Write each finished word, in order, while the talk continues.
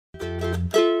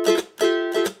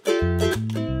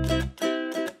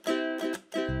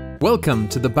Welcome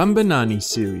to the Bambanani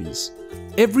series.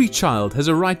 Every child has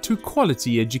a right to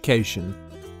quality education,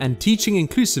 and teaching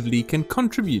inclusively can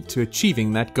contribute to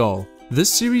achieving that goal.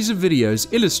 This series of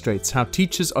videos illustrates how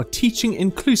teachers are teaching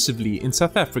inclusively in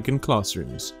South African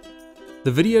classrooms.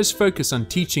 The videos focus on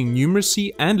teaching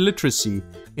numeracy and literacy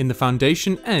in the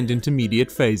foundation and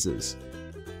intermediate phases.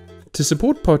 To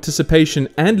support participation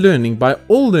and learning by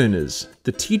all learners,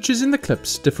 the teachers in the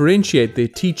clips differentiate their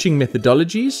teaching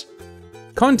methodologies,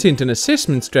 content and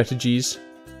assessment strategies,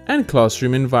 and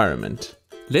classroom environment.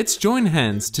 Let's join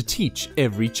hands to teach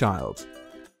every child.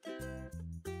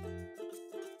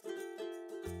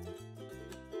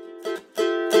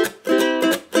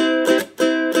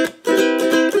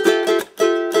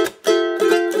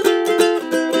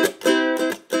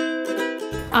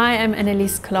 I am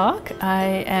Annalise Clark.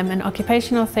 I am an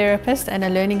occupational therapist and a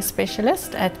learning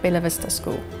specialist at Bella Vista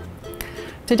School.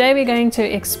 Today we're going to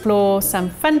explore some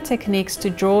fun techniques to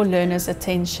draw learners'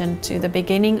 attention to the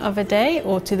beginning of a day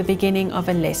or to the beginning of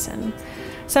a lesson.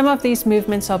 Some of these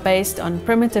movements are based on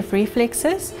primitive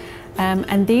reflexes,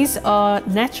 and these are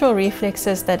natural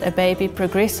reflexes that a baby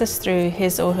progresses through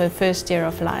his or her first year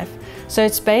of life. So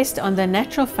it's based on the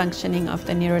natural functioning of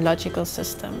the neurological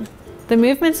system. The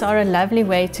movements are a lovely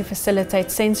way to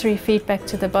facilitate sensory feedback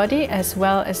to the body, as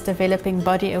well as developing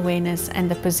body awareness and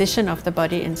the position of the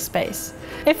body in space.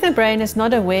 If the brain is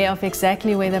not aware of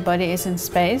exactly where the body is in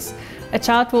space, a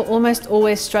child will almost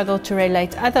always struggle to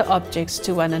relate other objects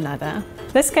to one another.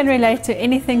 This can relate to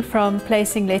anything from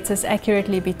placing letters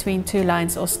accurately between two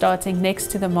lines or starting next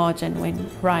to the margin when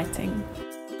writing.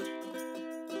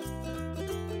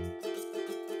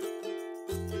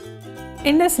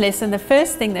 In this lesson, the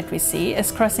first thing that we see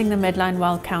is crossing the midline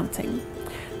while counting.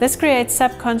 This creates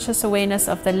subconscious awareness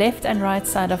of the left and right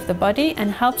side of the body and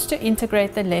helps to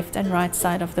integrate the left and right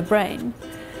side of the brain.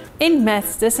 In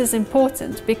maths, this is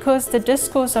important because the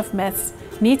discourse of maths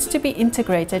needs to be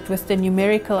integrated with the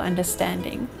numerical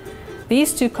understanding.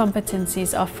 These two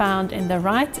competencies are found in the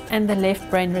right and the left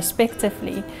brain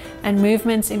respectively, and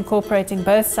movements incorporating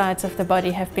both sides of the body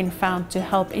have been found to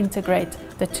help integrate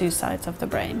the two sides of the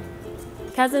brain.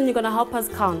 Cousin, you're going to help us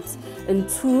count in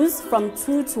twos from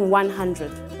 2 to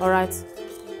 100. All right,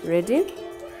 ready?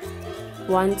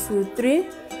 1, 2, 3.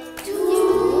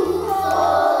 2,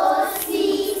 4,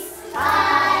 6,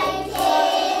 5,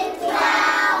 10,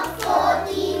 12,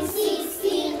 14,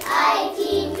 16,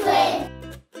 18, 20.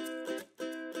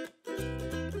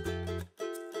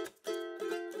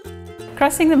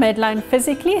 Crossing the midline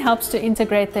physically helps to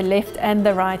integrate the left and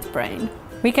the right brain.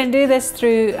 We can do this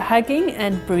through hugging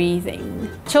and breathing.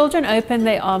 Children open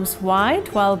their arms wide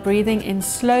while breathing in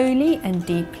slowly and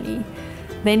deeply,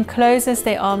 then closes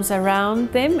their arms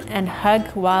around them and hug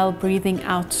while breathing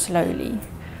out slowly.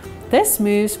 This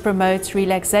move promotes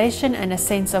relaxation and a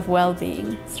sense of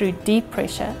well-being through deep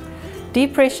pressure.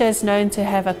 Deep pressure is known to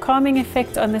have a calming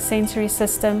effect on the sensory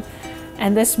system,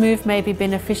 and this move may be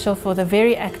beneficial for the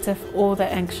very active or the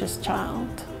anxious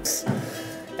child.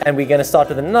 And we're going to start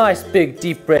with a nice big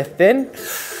deep breath in.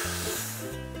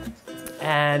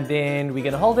 And then we're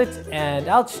going to hold it and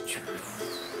out.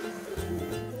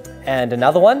 And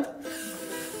another one.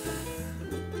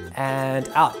 And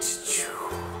out.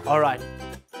 All right.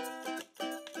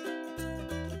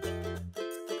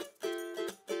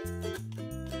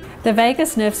 The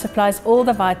vagus nerve supplies all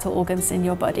the vital organs in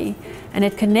your body, and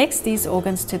it connects these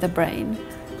organs to the brain.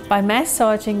 By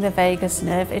massaging the vagus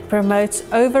nerve, it promotes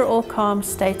overall calm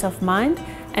state of mind,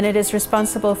 and it is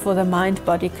responsible for the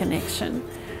mind-body connection.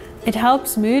 It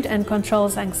helps mood and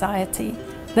controls anxiety.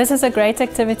 This is a great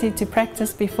activity to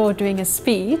practice before doing a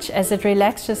speech, as it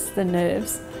relaxes the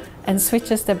nerves and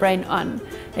switches the brain on.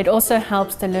 It also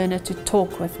helps the learner to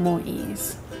talk with more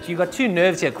ease. So you've got two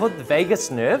nerves here called the vagus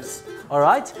nerves. All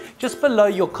right, just below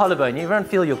your collarbone. Everyone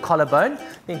feel your collarbone?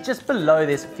 Then just below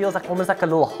this, it feels like almost like a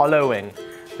little hollowing.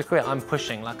 Look where I'm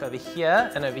pushing, like over here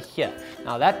and over here.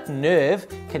 Now that nerve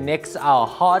connects our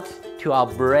heart to our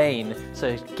brain. So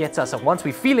it gets us, once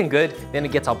we're feeling good, then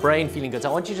it gets our brain feeling good. So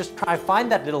I want you to just try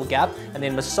find that little gap and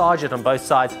then massage it on both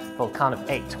sides for a count of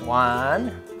 8.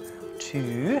 1,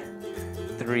 2,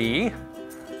 3,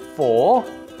 4,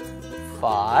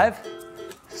 5,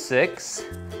 6,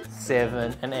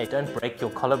 7, and 8. Don't break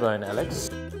your collarbone, Alex.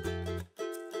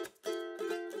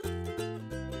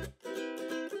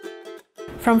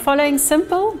 From following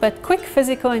simple but quick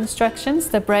physical instructions,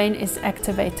 the brain is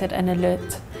activated and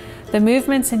alert. The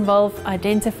movements involve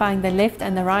identifying the left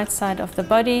and the right side of the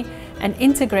body and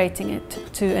integrating it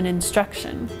to an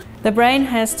instruction. The brain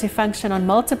has to function on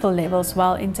multiple levels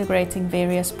while integrating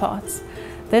various parts.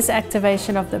 This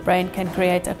activation of the brain can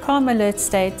create a calm, alert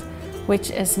state which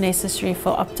is necessary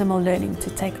for optimal learning to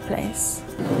take place.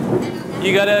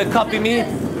 You gotta copy me.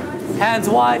 Hands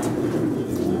wide.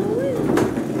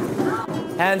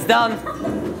 Hands down.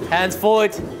 Hands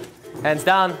forward. Hands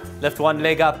down. Lift one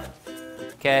leg up.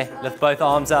 Okay, lift both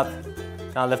arms up.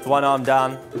 Now lift one arm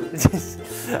down.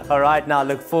 All right, now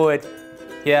look forward.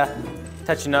 Here,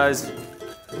 touch your nose.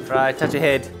 Right, touch your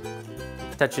head.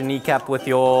 Touch your kneecap with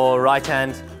your right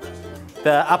hand.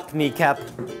 The up kneecap.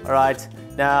 All right,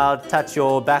 now touch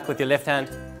your back with your left hand.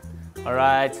 All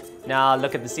right, now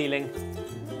look at the ceiling.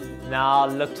 Now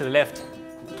look to the left.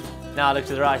 Now look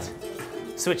to the right.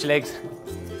 Switch legs.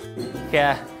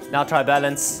 Here, now try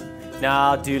balance.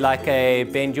 Now do like a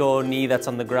bend your knee that's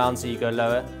on the ground so you go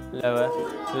lower, lower,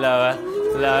 lower,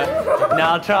 lower.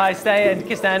 Now try stay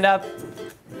and stand up.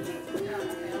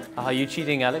 Are you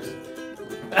cheating, Alex?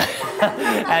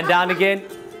 And down again.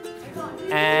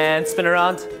 And spin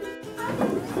around.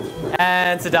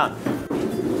 And sit down.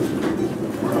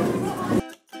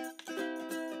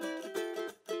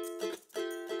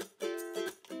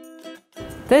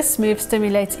 This move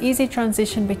stimulates easy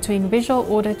transition between visual,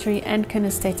 auditory and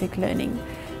kinesthetic learning.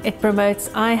 It promotes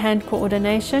eye-hand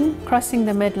coordination, crossing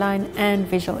the midline and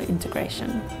visual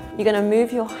integration. You're going to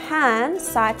move your hand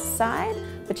side to side,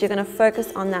 but you're going to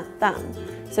focus on that thumb.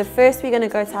 So first we're going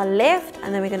to go to our left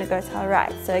and then we're going to go to our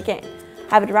right. So again,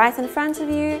 have it right in front of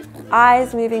you,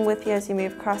 eyes moving with you as you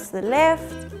move across to the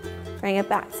left, bring it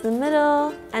back to the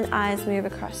middle, and eyes move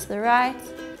across to the right.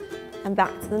 And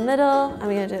back to the middle, and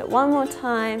we're going to do it one more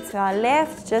time. To our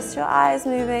left, just your eyes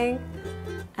moving,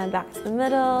 and back to the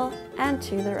middle, and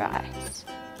to the right.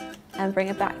 And bring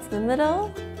it back to the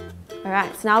middle. All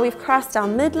right, so now we've crossed our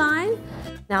midline.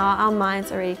 Now our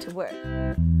minds are ready to work.